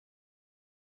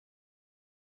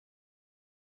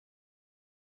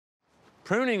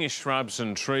Pruning your shrubs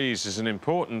and trees is an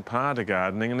important part of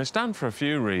gardening, and it's done for a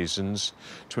few reasons: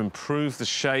 to improve the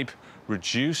shape,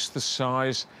 reduce the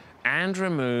size, and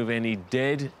remove any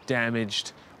dead,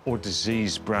 damaged, or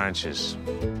diseased branches.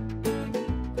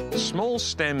 Small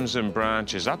stems and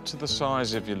branches up to the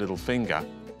size of your little finger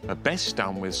are best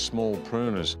done with small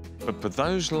pruners, but for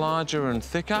those larger and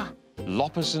thicker,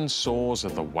 loppers and saws are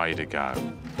the way to go.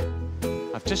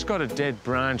 I've just got a dead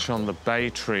branch on the bay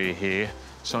tree here,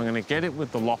 so I'm going to get it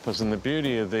with the loppers, and the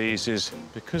beauty of these is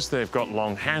because they've got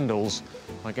long handles,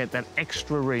 I get that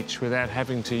extra reach without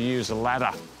having to use a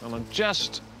ladder. And I'm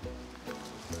just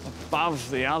above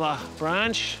the other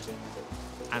branch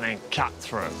and then cut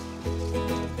through.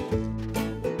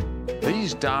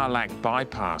 These Darlac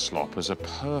bypass loppers are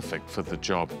perfect for the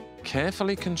job.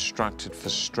 Carefully constructed for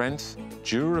strength,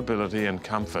 durability and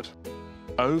comfort.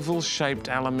 Oval-shaped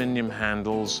aluminium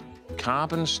handles,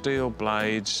 carbon steel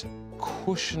blades,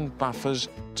 cushion buffers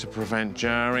to prevent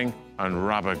jarring, and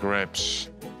rubber grips.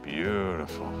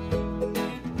 Beautiful.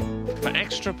 For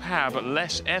extra power but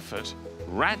less effort,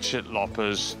 ratchet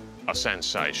loppers are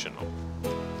sensational.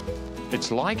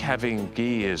 It's like having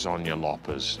gears on your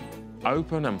loppers.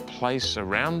 Open and place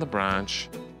around the branch,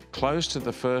 close to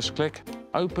the first click,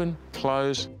 open,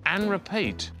 close, and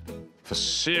repeat for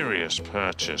serious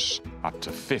purchase up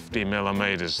to 50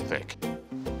 millimeters thick.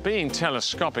 Being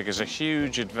telescopic is a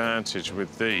huge advantage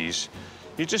with these.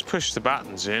 You just push the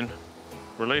buttons in,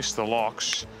 release the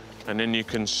locks, and then you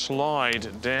can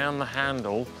slide down the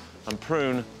handle and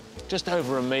prune just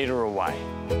over a metre away.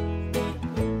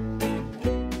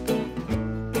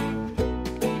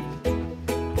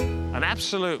 An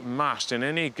absolute must in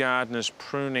any gardener's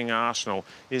pruning arsenal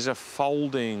is a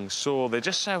folding saw. They're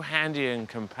just so handy and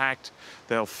compact,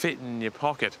 they'll fit in your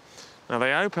pocket. Now,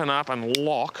 they open up and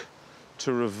lock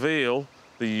to reveal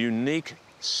the unique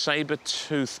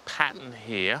saber-tooth pattern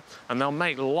here, and they'll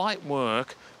make light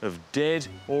work of dead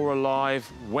or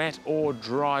alive, wet or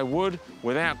dry wood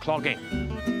without clogging.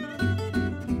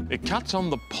 It cuts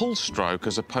on the pull stroke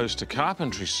as opposed to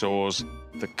carpentry saws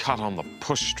that cut on the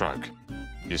push stroke.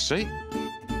 You see?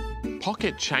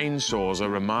 Pocket chainsaws are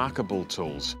remarkable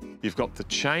tools. You've got the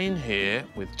chain here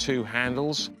with two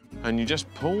handles, and you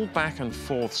just pull back and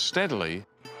forth steadily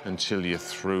until you're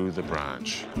through the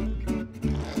branch.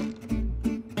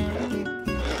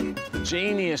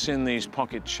 Genius in these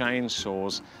pocket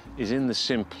chainsaws is in the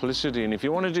simplicity, and if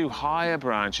you want to do higher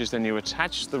branches, then you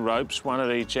attach the ropes, one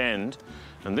at each end,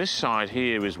 and this side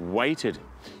here is weighted.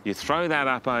 You throw that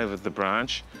up over the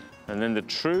branch, and then the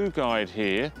true guide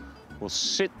here will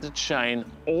sit the chain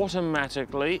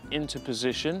automatically into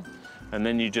position, and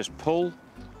then you just pull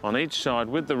on each side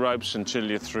with the ropes until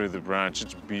you're through the branch.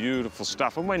 It's beautiful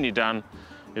stuff, and when you're done,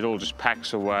 it all just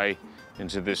packs away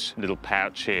into this little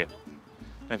pouch here.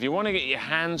 Now, if you want to get your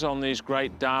hands on these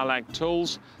great Darlac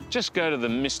tools, just go to the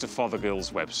Mr.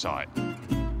 Fothergill's website.